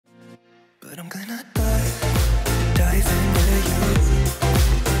But I'm gonna dive into you.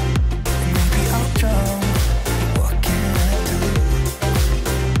 And maybe I'll drown. What can I do?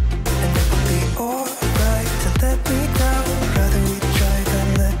 And it will be alright to let me down. Rather we try than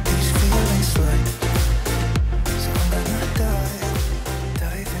let these feelings slide. So I'm gonna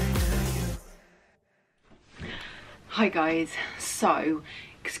dive into you. Hi guys, so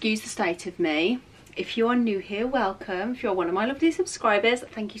excuse the state of me. If you are new here, welcome. If you're one of my lovely subscribers,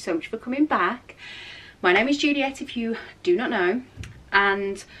 thank you so much for coming back. My name is Juliette, if you do not know,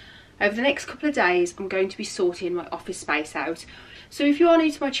 and over the next couple of days I'm going to be sorting my office space out. So if you are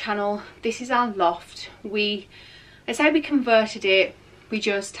new to my channel, this is our loft. I say we converted it. We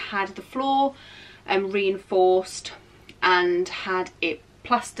just had the floor reinforced and had it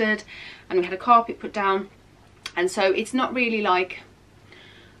plastered, and we had a carpet put down, and so it's not really like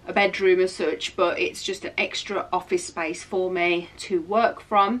a bedroom as such, but it's just an extra office space for me to work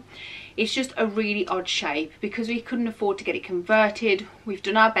from. It's just a really odd shape because we couldn't afford to get it converted. We've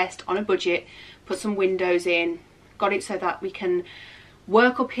done our best on a budget, put some windows in, got it so that we can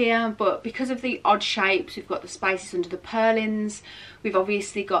work up here, but because of the odd shapes, we've got the spaces under the purlins, we've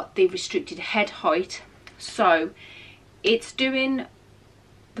obviously got the restricted head height, so it's doing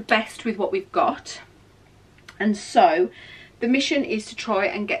the best with what we've got. And so the mission is to try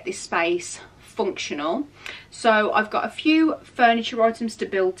and get this space functional. So I've got a few furniture items to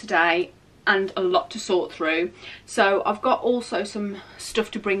build today and a lot to sort through. So I've got also some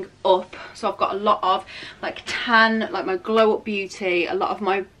stuff to bring up. So I've got a lot of like tan, like my Glow Up Beauty, a lot of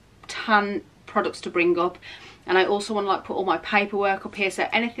my tan products to bring up. And I also want to like put all my paperwork up here. So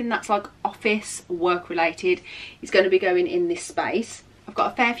anything that's like office work related is going to be going in this space. I've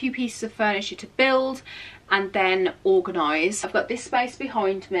got a fair few pieces of furniture to build and then organise. I've got this space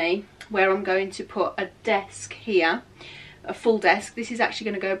behind me where I'm going to put a desk here, a full desk. This is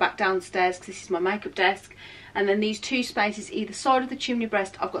actually going to go back downstairs because this is my makeup desk. And then these two spaces either side of the chimney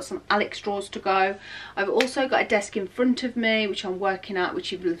breast, I've got some Alex drawers to go. I've also got a desk in front of me which I'm working at,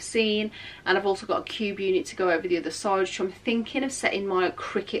 which you will have seen, and I've also got a cube unit to go over the other side, which I'm thinking of setting my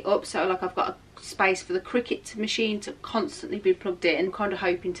Cricut up, so like I've got a space for the Cricut machine to constantly be plugged in. I'm kind of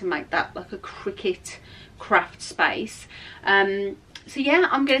hoping to make that like a Cricut craft space. So yeah,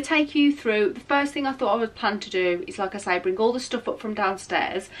 I'm going to take you through. The first thing I thought I would plan to do is, like I say, bring all the stuff up from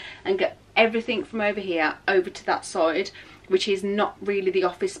downstairs and get everything from over here over to that side, which is not really the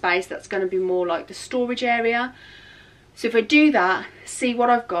office space. That's going to be more like the storage area. So if I do that, see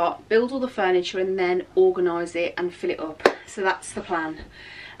what I've got, build all the furniture and then organise it and fill it up. So that's the plan.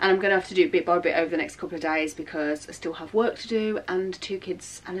 And I'm going to have to do it bit by bit over the next couple of days because I still have work to do and 2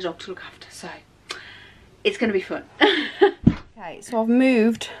 kids and a dog to look after. So it's going to be fun. Okay, so I've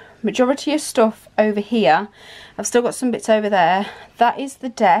moved majority of stuff over here. I've still got some bits over there. That is the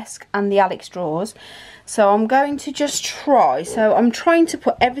desk and the Alex drawers. So I'm going to just try. So I'm trying to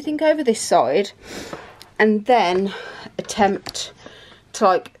put everything over this side and then attempt to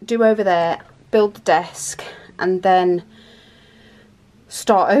like do over there, build the desk, and then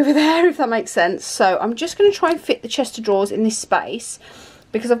start over there, if that makes sense. So I'm just going to try and fit the chest of drawers in this space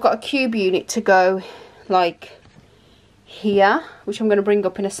because I've got a cube unit to go like here, which I'm going to bring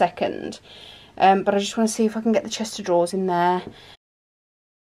up in a second, but I just want to see if I can get the chest of drawers in there.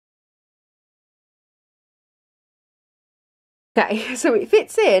 Okay, so it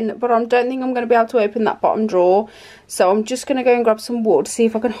fits in, but I don't think I'm going to be able to open that bottom drawer, so I'm just going to go and grab some wood, see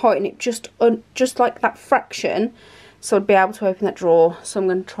if I can heighten it just like that fraction, so I'd be able to open that drawer. So I'm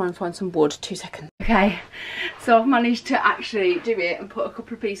going to try and find some wood. 2 seconds. Okay, so I've managed to actually do it and put a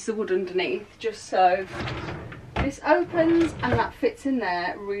couple of pieces of wood underneath, just so this opens and that fits in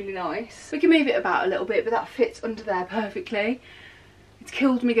there really nice. We can move it about a little bit, but that fits under there perfectly. It's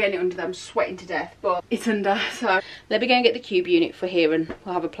killed me getting it under there, I'm sweating to death, but it's under. So let me go and get the cube unit for here and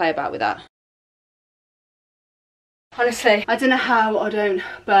we'll have a play about with that. Honestly, I don't know how I don't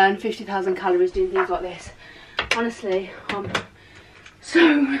burn 50,000 calories doing things like this. Honestly, I'm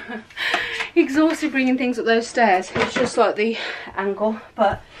so exhausted bringing things up those stairs. It's just like the angle,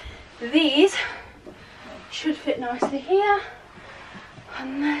 but these should fit nicely here,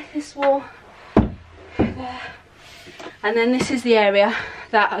 and then this wall there, and then this is the area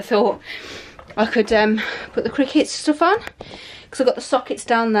that I thought I could put the Cricut stuff on, because I've got the sockets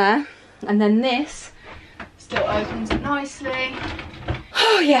down there, and then this still opens up nicely.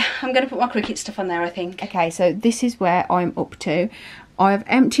 Oh yeah, I'm going to put my Cricut stuff on there, I think. Okay, so this is where I'm up to. I've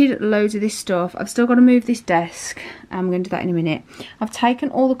emptied loads of this stuff. I've still got to move this desk. I'm going to do that in a minute. I've taken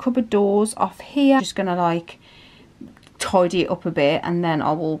all the cupboard doors off here. Just going to like tidy it up a bit, and then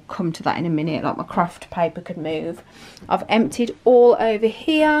I will come to that in a minute. Like my craft paper could move. I've emptied all over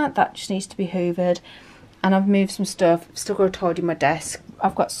here, that just needs to be hoovered, and I've moved some stuff. I've still got to tidy my desk.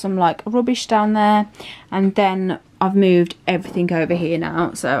 I've got some like rubbish down there, and then I've moved everything over here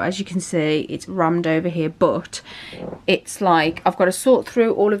now. So as you can see, it's rammed over here, but it's like I've got to sort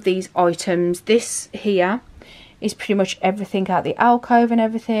through all of these items. This here is pretty much everything out the alcove and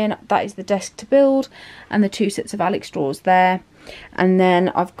everything. That is the desk to build, and the 2 sets of Alex drawers there. And then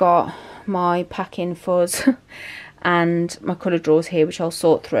I've got my packing fuzz and my colour drawers here, which I'll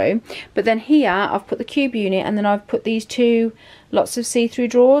sort through. But then here I've put the cube unit, and then I've put these 2 lots of see-through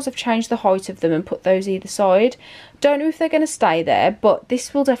drawers. I've changed the height of them and put those either side. Don't know if they're going to stay there, but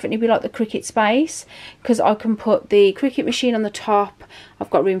this will definitely be like the Cricut space, because I can put the Cricut machine on the top.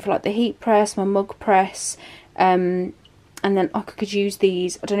 I've got room for like the heat press, my mug press, and then I could use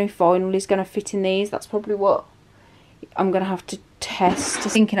these. I don't know if vinyl is going to fit in these. That's probably what I'm going to have to test. I'm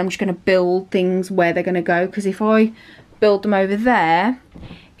thinking I'm just going to build things where they're going to go, because if I build them over there,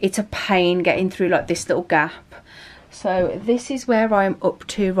 it's a pain getting through like this little gap. So this is where I'm up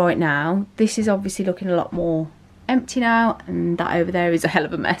to right now. This is obviously looking a lot more empty now, and that over there is a hell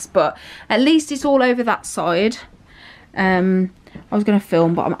of a mess, but at least it's all over that side. I was going to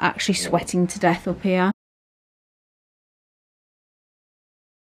film, but I'm actually sweating to death up here.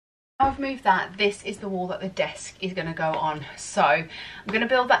 I've moved that. This is the wall that the desk is going to go on, so I'm going to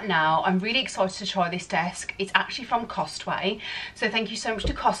build that now. I'm really excited to try this desk. It's actually from Costway, so thank you so much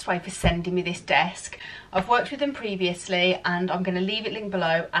to Costway for sending me this desk. I've worked with them previously, and I'm going to leave it linked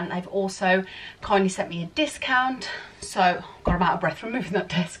below, and they've also kindly sent me a discount. So God, I'm out of breath from moving that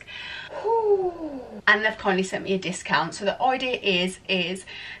desk. And they've kindly sent me a discount. So the idea is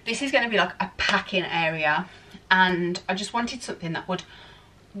this is going to be like a packing area, and I just wanted something that would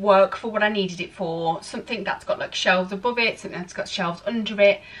work for what I needed it for. Something that's got like shelves above it, something that's got shelves under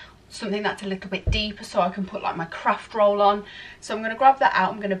it, something that's a little bit deeper so I can put like my craft roll on. So I'm going to grab that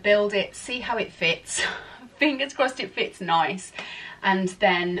out, I'm going to build it, see how it fits. Fingers crossed it fits nice, and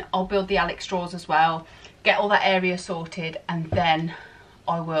then I'll build the Alex drawers as well, get all that area sorted, and then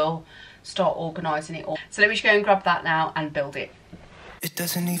I will start organising it all. So let me just go and grab that now and build it. It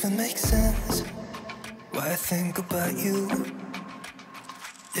doesn't even make sense why I think about you.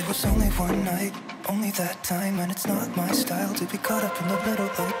 It was only one night, only that time, and it's not my style to be caught up in the middle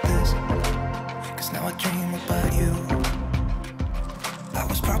like this. Cause now I dream about you. I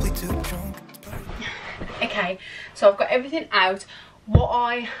was probably too drunk. Okay, so I've got everything out. What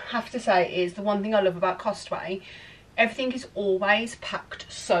I have to say is the one thing I love about Costway, everything is always packed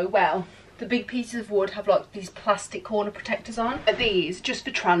so well. The big pieces of wood have like these plastic corner protectors on. These just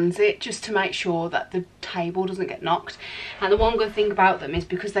for transit, just to make sure that the table doesn't get knocked. And the one good thing about them is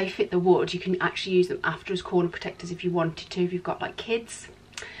because they fit the wood, you can actually use them after as corner protectors if you wanted to, if you've got like kids.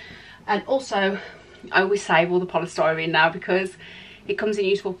 And also, I always save all the polystyrene now because it comes in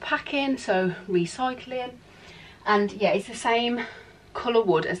useful packing, so recycling. And yeah, it's the same colour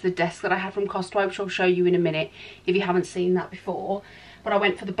wood as the desk that I had from Costway, which I'll show you in a minute if you haven't seen that before. But I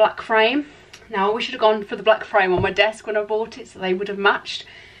went for the black frame. Now I wish I'd have gone for the black frame on my desk when I bought it, so they would have matched,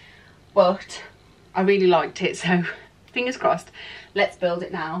 but I really liked it, so fingers crossed. Let's build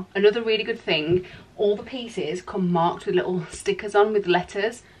it now. Another really good thing, all the pieces come marked with little stickers on with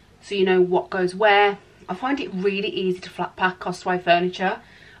letters, so you know what goes where. I find it really easy to flat pack Costway furniture.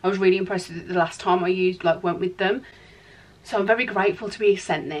 I was really impressed with it the last time I went with them, so I'm very grateful to be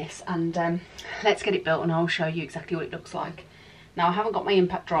sent this. And let's get it built and I'll show you exactly what it looks like. Now I haven't got my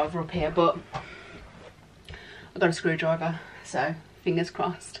impact driver up here, but I've got a screwdriver, so fingers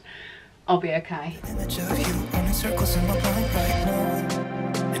crossed I'll be okay. Image of you running circles in my mind right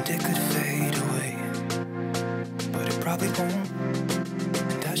now, and it could fade away, but it probably won't,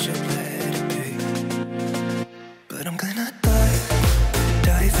 and I should let it be. But I'm gonna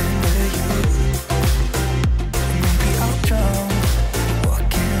dive in with you, and maybe I'll drown. What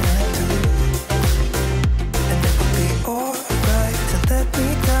can I do? And it will be alright to let me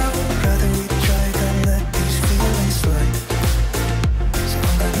down. Rather we try than let these feelings slide. So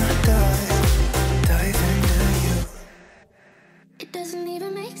I'm gonna dive into you. It doesn't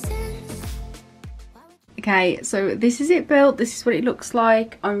even make sense. Okay, so this is it built. This is what it looks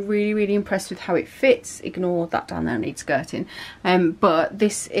like. I'm really impressed with how it fits. Ignore that down there, needs skirting. But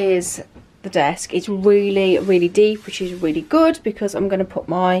this is the desk. It's really deep, which is really good because I'm going to put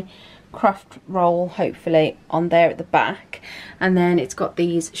my craft roll hopefully on there at the back, and then it's got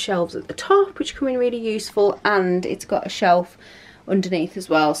these shelves at the top which come in really useful, and it's got a shelf underneath as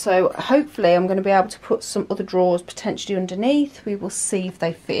well. So hopefully I'm going to be able to put some other drawers potentially underneath. We will see if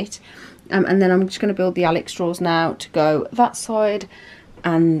they fit. And then I'm just going to build the Alex drawers now to go that side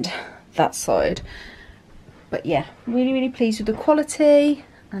and that side. But yeah, really pleased with the quality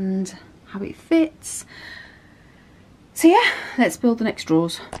and how it fits. So yeah, let's build the next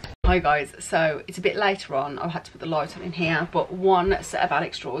drawers. Hi guys, so it's a bit later on. I've had to put the light on in here, but one set of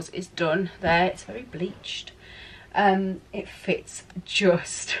Alex drawers is done there. It's very bleached. It fits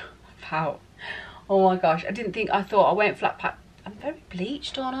just about. Oh my gosh, I thought I went flat pack. I'm very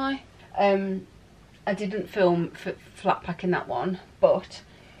bleached, aren't I? I didn't film for flat packing that one, but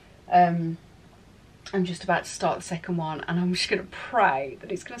I'm just about to start the second one, and I'm just gonna pray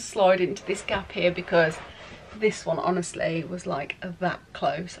that it's gonna slide into this gap here, because this one honestly was like that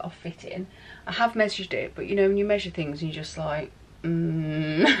close off fitting. I have measured it, but you know when you measure things you're just like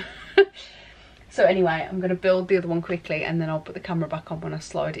So anyway, I'm going to build the other one quickly, and then I'll put the camera back on when I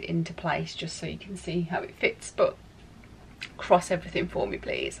slide it into place, just so you can see how it fits. But cross everything for me,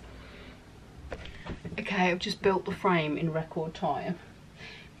 please. Okay, I've just built the frame in record time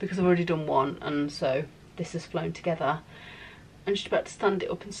because I've already done one, and so this has flown together. I'm just about to stand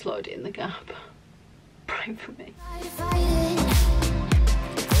it up and slide it in the gap. Pray for me.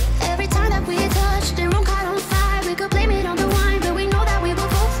 Every time that we touch, the room caught on fire. We could blame it on the wine, but we know that we will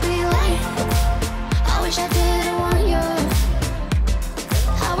both be late. I wish I didn't want you.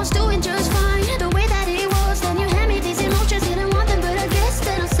 I was doing just fine, the way that it was. Then you hand me these emotions, didn't want them, but I guess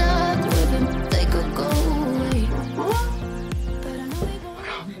that I sucked with them. They could go away. But I know we both. I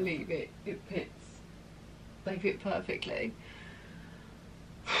can't believe it. It fits. They fit perfectly.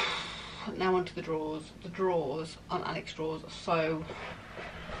 Now onto the drawers. The drawers on Alex drawers are so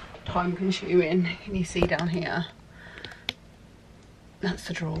time consuming. Can you see down here? That's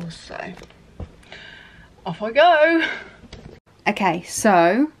the drawers, so off I go. Okay,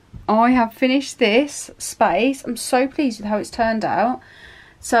 so I have finished this space. I'm so pleased with how it's turned out.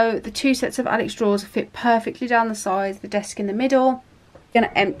 So the two sets of Alex drawers fit perfectly down the sides, the desk in the middle. I'm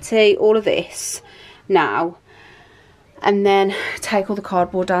gonna empty all of this now, and then take all the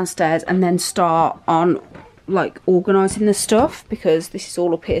cardboard downstairs, and then start on like organising the stuff, because this is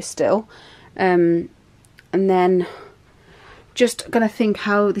all up here still. And then just gonna think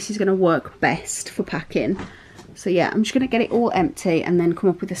how this is gonna work best for packing. So yeah, I'm just gonna get it all empty and then come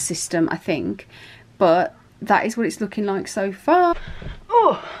up with a system, I think. But that is what it's looking like so far.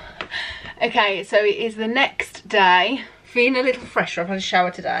 Oh, okay, so it is the next day. Feeling a little fresher. I've had a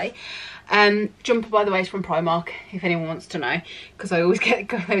shower today. Jumper, by the way, is from Primark, if anyone wants to know, because I always get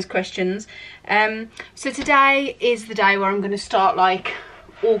those questions. So today is the day where I'm going to start like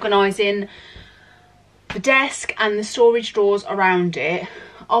organising the desk and the storage drawers around it.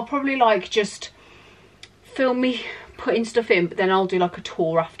 I'll probably like just film me putting stuff in, but then I'll do like a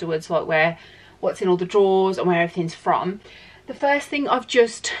tour afterwards, like what's in all the drawers and where everything's from. The first thing I've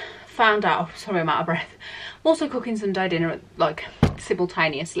just found out, sorry I'm out of breath, I'm also cooking Sunday dinner like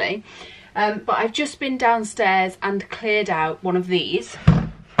simultaneously. But I've just been downstairs and cleared out one of these.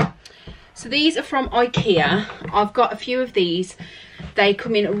 So these are from IKEA. I've got a few of these. They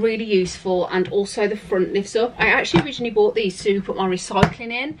come in really useful, and also the front lifts up. I actually originally bought these to put my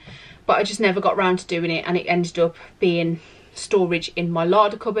recycling in, but I just never got around to doing it, and it ended up being storage in my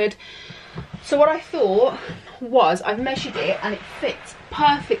larder cupboard. So what I thought was, I've measured it and it fits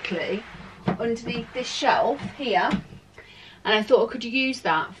perfectly underneath this shelf here. And I thought I could use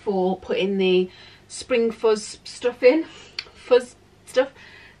that for putting the spring fuzz stuff in.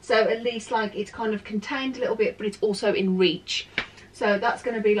 So at least like it's kind of contained a little bit, but it's also in reach. So that's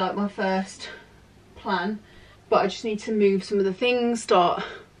going to be like my first plan. But I just need to move some of the things, start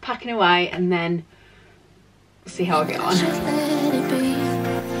packing away, and then see how I get on. Just let it be.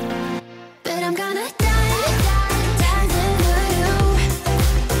 But I'm gonna dive into you.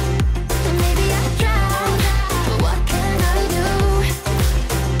 And maybe I drown, but what can I do?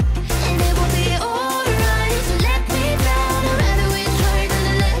 And it will be alright. So let me drown. I'd rather we try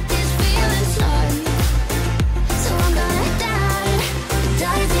than let this feeling slide. So I'm gonna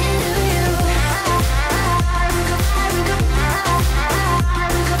dive into you.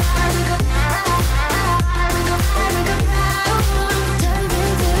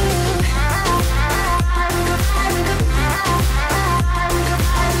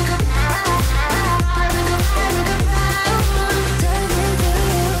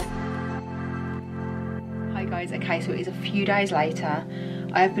 Hi guys, okay, so it is a few days later.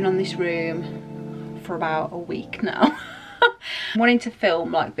 I have been on this room for about a week now. I'm wanting to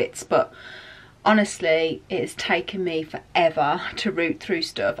film like bits, but honestly it has taken me forever to root through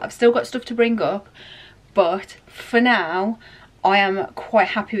stuff. I've still got stuff to bring up, but for now I am quite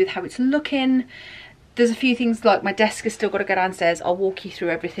happy with how it's looking. there's a few things like my desk has still got to go downstairs. I'll walk you through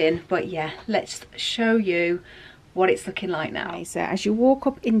everything, but yeah, let's show you what it's looking like now. Okay, so as you walk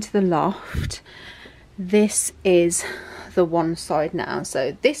up into the loft, this is the one side now.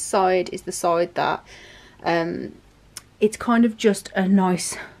 So this side is the side that it's kind of just a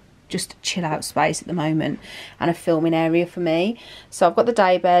nice chill out space at the moment and a filming area for me. So I've got the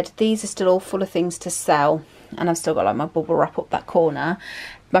day bed. These are still all full of things to sell, and I've still got like my bubble wrap up that corner.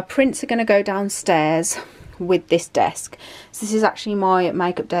 My prints are going to go downstairs with this desk. So this is actually my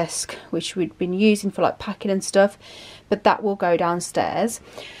makeup desk, which we've been using for like packing and stuff, but that will go downstairs.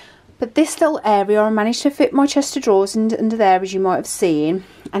 But this little area, I managed to fit my chest of drawers under there, as you might have seen.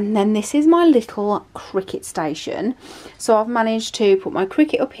 And then this is my little Cricut station. So I've managed to put my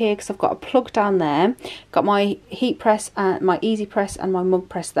Cricut up here because I've got a plug down there. Got my heat press, and my easy press and my mug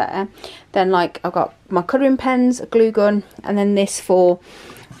press there. Then like I've got my colouring pens, a glue gun, and then this for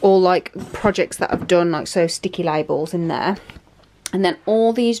all like projects that I've done, like so sticky labels in there. And then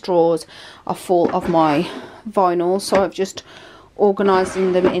all these drawers are full of my vinyl. So I've just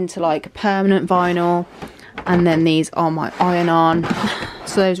organising them into like permanent vinyl, and then these are my iron-on,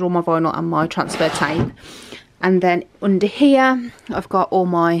 so those are all my vinyl and my transfer tape. And then under here I've got all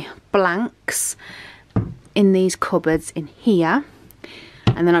my blanks in these cupboards in here,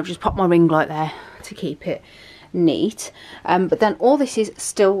 and then I've just popped my ring light there to keep it neat. But then all this is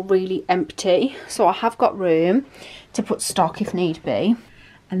still really empty, so I have got room to put stock if need be.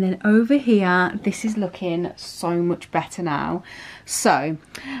 And then over here, this is looking so much better now. So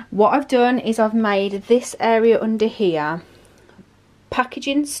what I've done is I've made this area under here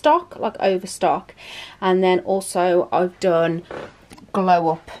packaging stock, like overstock. And then also I've done glow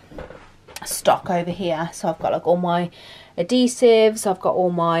up stock over here. So I've got like all my adhesives, I've got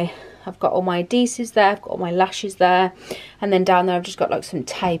all my adhesives there, I've got all my lashes there, and then down there I've just got like some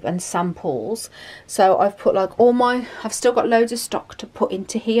tape and samples. So I've put like I've still got loads of stock to put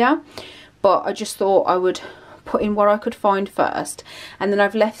into here, but I just thought I would put in what I could find first. And then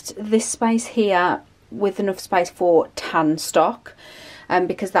I've left this space here with enough space for tan stock,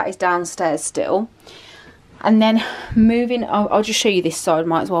 because that is downstairs still. And then moving, I'll just show you this side,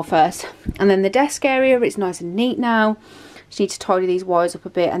 might as well first. And then the desk area, it's nice and neat now. Just need to tidy these wires up a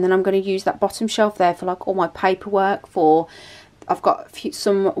bit, and then I'm going to use that bottom shelf there for like all my paperwork. I've got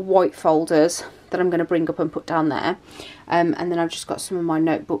some white folders that I'm going to bring up and put down there, and then I've just got some of my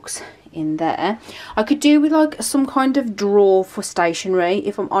notebooks in there. I could do with like some kind of drawer for stationery,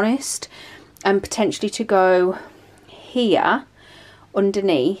 if I'm honest, and potentially to go here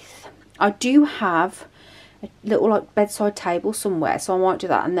underneath. I do have a little like bedside table somewhere, so I might do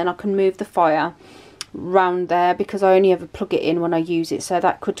that, and then I can move the fire round there because I only ever plug it in when I use it, so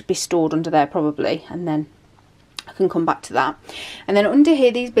that could be stored under there probably, and then I can come back to that. And then under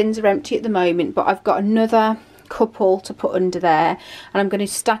here, these bins are empty at the moment, but I've got another couple to put under there, and I'm going to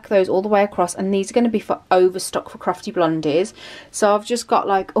stack those all the way across, and these are going to be for overstock for Crafty Blondies. So I've just got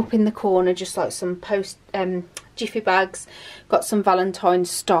like up in the corner just like some Jiffy bags, got some Valentine's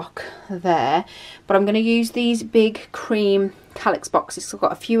stock there, but I'm going to use these big cream calyx boxes. So I've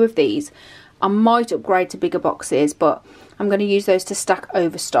got a few of these. I might upgrade to bigger boxes, but I'm going to use those to stack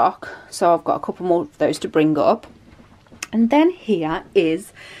overstock. So I've got a couple more of those to bring up. And then here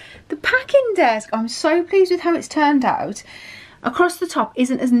is the packing desk. I'm so pleased with how it's turned out. Across the top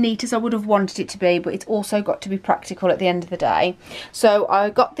isn't as neat as I would have wanted it to be, but it's also got to be practical at the end of the day. So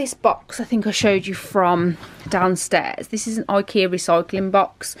I got this box, I think I showed you from downstairs. This is an IKEA recycling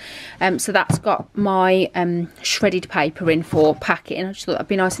box. So that's got my shredded paper in for packing. I just thought that'd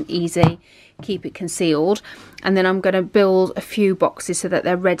be nice and easy, keep it concealed. And then I'm going to build a few boxes so that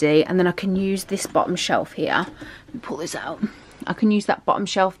they're ready, and then I can use this bottom shelf here. Let me pull this out. I can use that bottom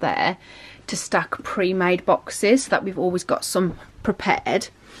shelf there to stack pre-made boxes so that we've always got some prepared.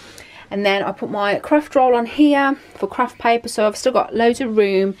 And then I put my craft roll on here for craft paper, so I've still got loads of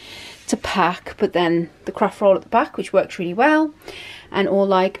room to pack, but then the craft roll at the back, which works really well, and all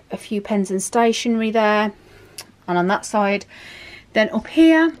like a few pens and stationery there, and on that side. Then up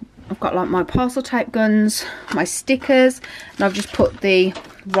here I've got like my parcel tape guns, my stickers, and I've just put the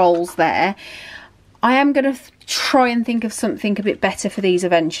rolls there. I am going to try and think of something a bit better for these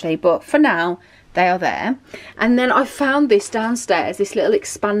eventually, but for now they are there. And then I found this downstairs, this little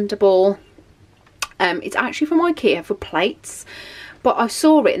expandable, it's actually from IKEA for plates, but I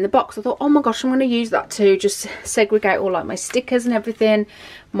saw it in the box. I thought, oh my gosh, I'm going to use that to just segregate all like my stickers and everything,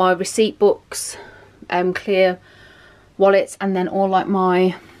 my receipt books, clear wallets, and then all like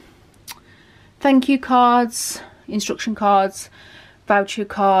my thank you cards, instruction cards, voucher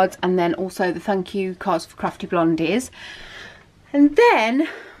cards, and then also the thank you cards for Crafty Blondies. And then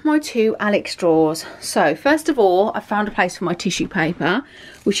my 2 Alex drawers. So first of all, I found a place for my tissue paper,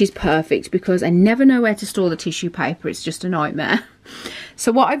 which is perfect because I never know where to store the tissue paper. It's just a nightmare.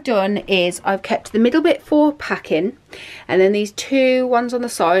 So what I've done is I've kept the middle bit for packing, and then these 2 ones on the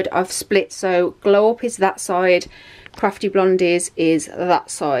side I've split. So Glow Up is that side, Crafty Blondies is that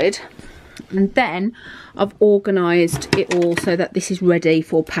side. And then I've organised it all so that this is ready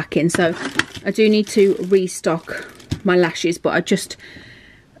for packing. So I do need to restock my lashes, but I just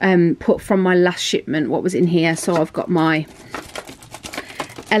put from my last shipment what was in here. So I've got my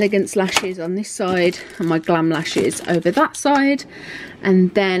Elegance lashes on this side and my Glam lashes over that side,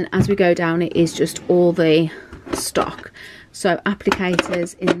 and then as we go down it is just all the stock. So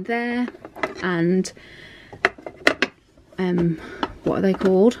applicators in there, and what are they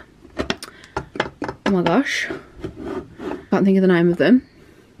called? Oh my gosh, can't think of the name of them,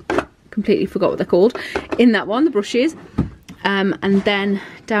 completely forgot what they're called. In that one, the brushes, and then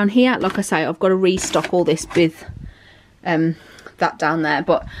down here, like I say, I've got to restock all this with that down there,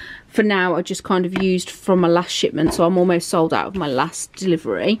 but for now I just kind of used from my last shipment, so I'm almost sold out of my last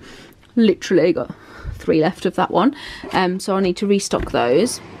delivery. Literally got 3 left of that one, so I need to restock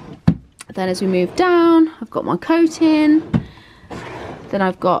those. Then as we move down, I've got my coating, then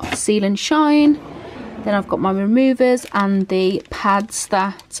I've got Seal and Shine, then I've got my removers and the pads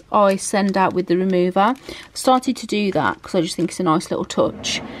that I send out with the remover. I've started to do that because I just think it's a nice little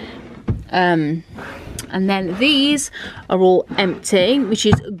touch. And then these are all empty, which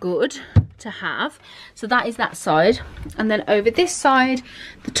is good to have. So that is that side. And then over this side,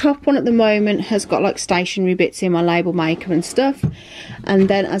 the top one at the moment has got like stationery bits in, my label maker and stuff. And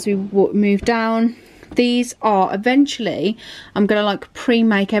then as we move down, these are eventually, I'm going to like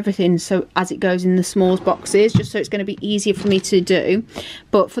pre-make everything so as it goes in the smalls boxes, just so it's going to be easier for me to do.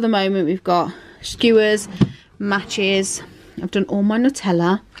 But for the moment we've got skewers, matches, I've done all my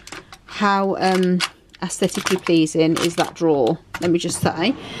Nutella. How aesthetically pleasing is that drawer, let me just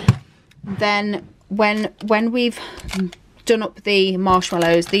say. Then when we've done up the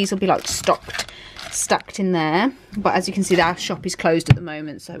marshmallows, these will be like stacked in there, but as you can see our shop is closed at the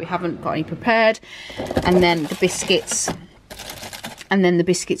moment, so we haven't got any prepared. And then the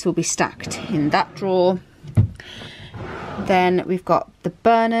biscuits will be stacked in that drawer. Then we've got the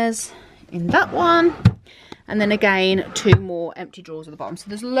burners in that one, and then again 2 more empty drawers at the bottom. So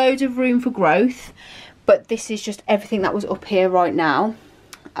there's loads of room for growth, but this is just everything that was up here right now.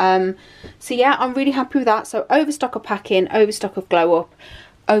 So yeah, I'm really happy with that. So overstock of packing, overstock of Glow Up,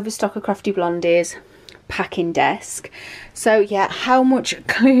 overstock of Crafty Blondies, packing desk. So yeah, how much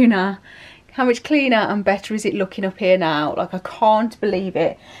cleaner and better is it looking up here now? Like I can't believe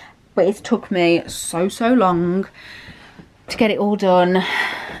it, but it's took me so long to get it all done.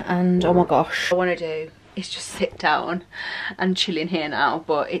 And oh my gosh, what I want to do is just sit down and chill in here now,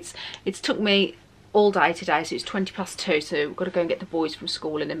 but it's took me all day today, so it's 2:20, so we've got to go and get the boys from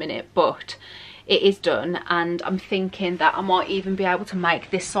school in a minute, but it is done. And I'm thinking that I might even be able to make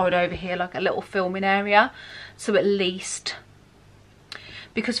this side over here like a little filming area, so at least,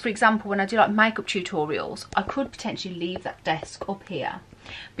 because for example when I do like makeup tutorials, I could potentially leave that desk up here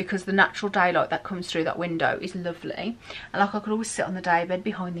because the natural daylight that comes through that window is lovely, and like I could always sit on the daybed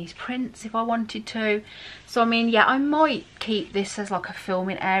behind these prints if I wanted to. So I mean, yeah, I might keep this as like a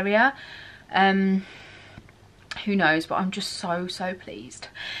filming area. Who knows, but I'm just so pleased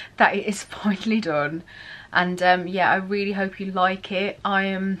that it is finally done. And yeah, I really hope you like it. I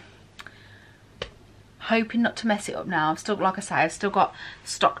am hoping not to mess it up now. I've still, like I say, I've still got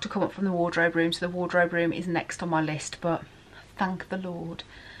stock to come up from the wardrobe room, so the wardrobe room is next on my list, but thank the Lord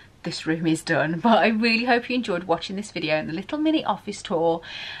this room is done. But I really hope you enjoyed watching this video and the little mini office tour,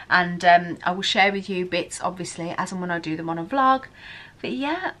 and I will share with you bits obviously as and when I do them on a vlog. But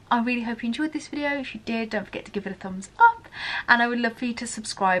yeah, I really hope you enjoyed this video. If you did, don't forget to give it a thumbs up, and I would love for you to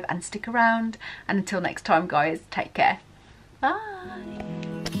subscribe and stick around. And until next time guys, take care, bye.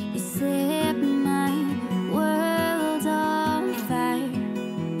 You set my world on fire.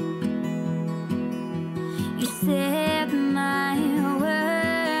 You set